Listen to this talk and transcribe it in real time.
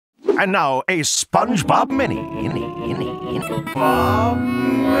And now a SpongeBob Mini. Bob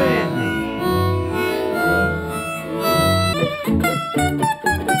Mini.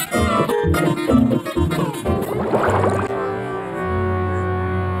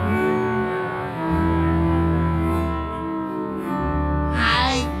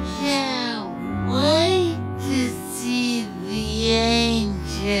 I can't wait to see the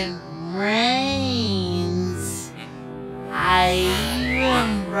ancient rains. I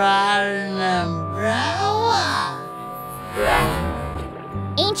even brought an umbrella.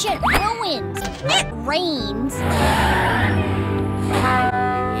 Ancient ruins. It rains.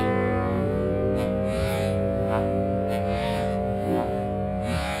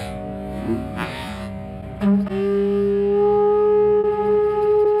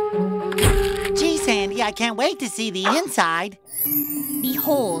 Gee, Sandy, I can't wait to see the inside.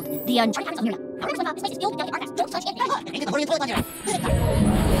 Behold, the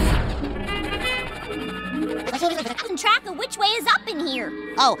losing track of which way is up in here.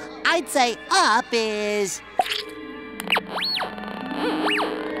 Oh, I'd say up is...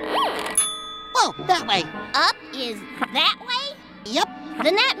 Oh, that way. Up is that way? Yep.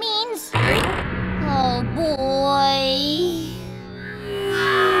 Then that means... Oh, boy.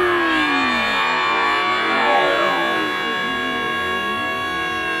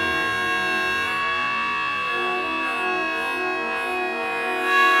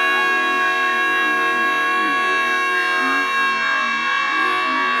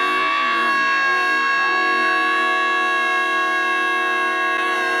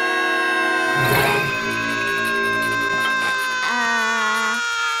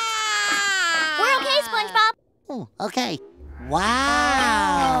 We're okay, SpongeBob. Oh, okay.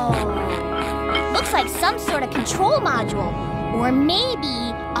 Wow. Looks like some sort of control module. Or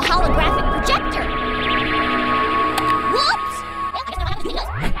maybe a holographic projector. Whoops!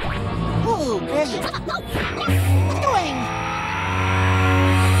 Ooh, great. What are you doing?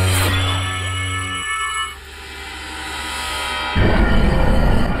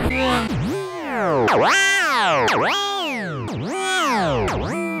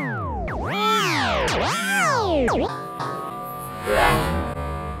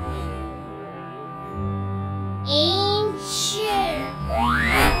 Ancient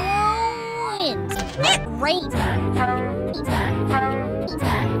ruins. It rains.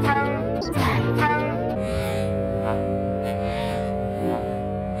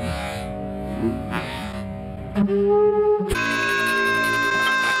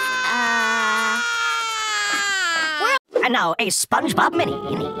 And now a SpongeBob Mini.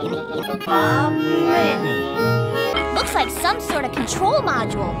 Bob Mini. Looks like some sort of control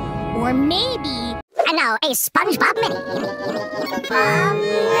module. Or maybe... And now a SpongeBob Mini. Bob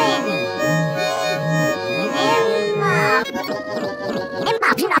Mini.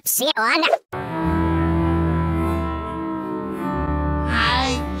 I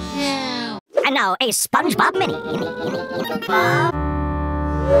can't. And now a SpongeBob Mini. Bob.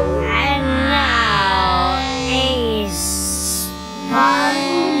 And now a SpongeBob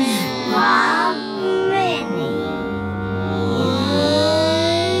Mini.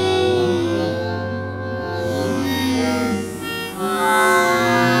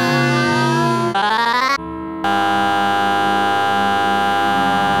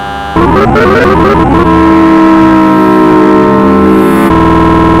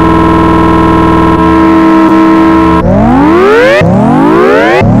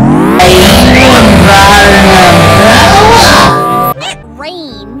 It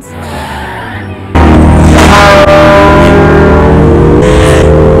rains.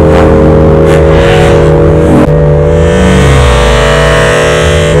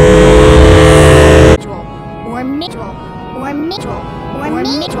 Or Mitchell. Or Mitchell. Or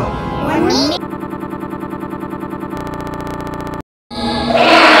Mitchell. Or Mitchell.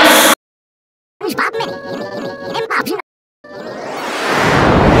 SpongeBob Mini.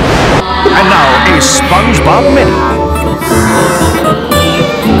 And now a SpongeBob Mini.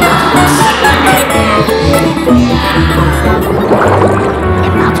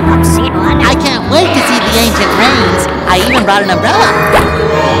 I can't wait to see the ancient rains. I even brought an umbrella.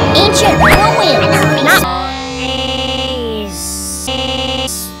 Ancient ruins. Not...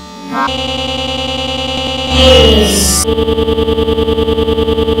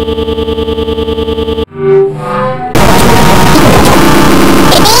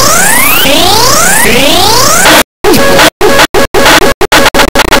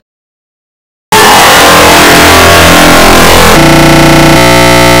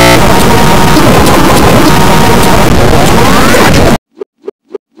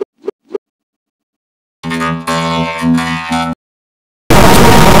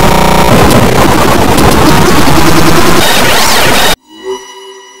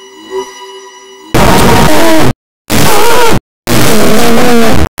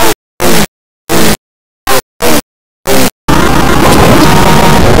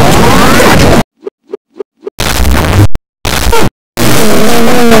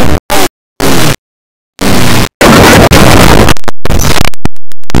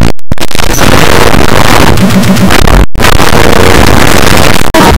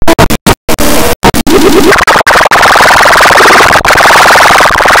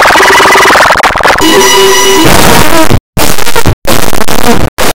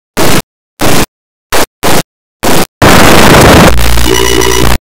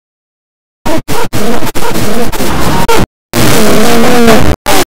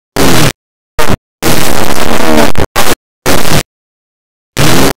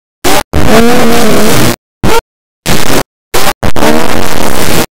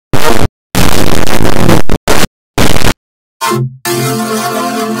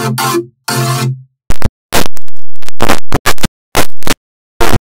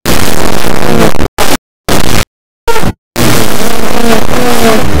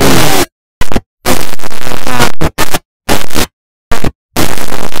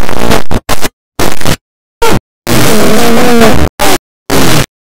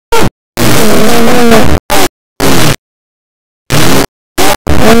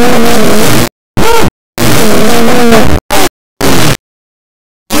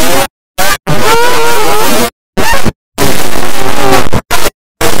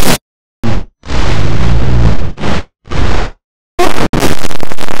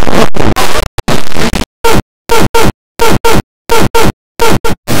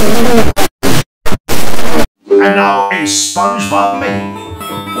 And now a SpongeBob mini.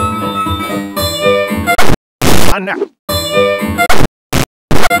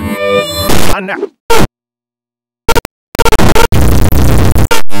 And now.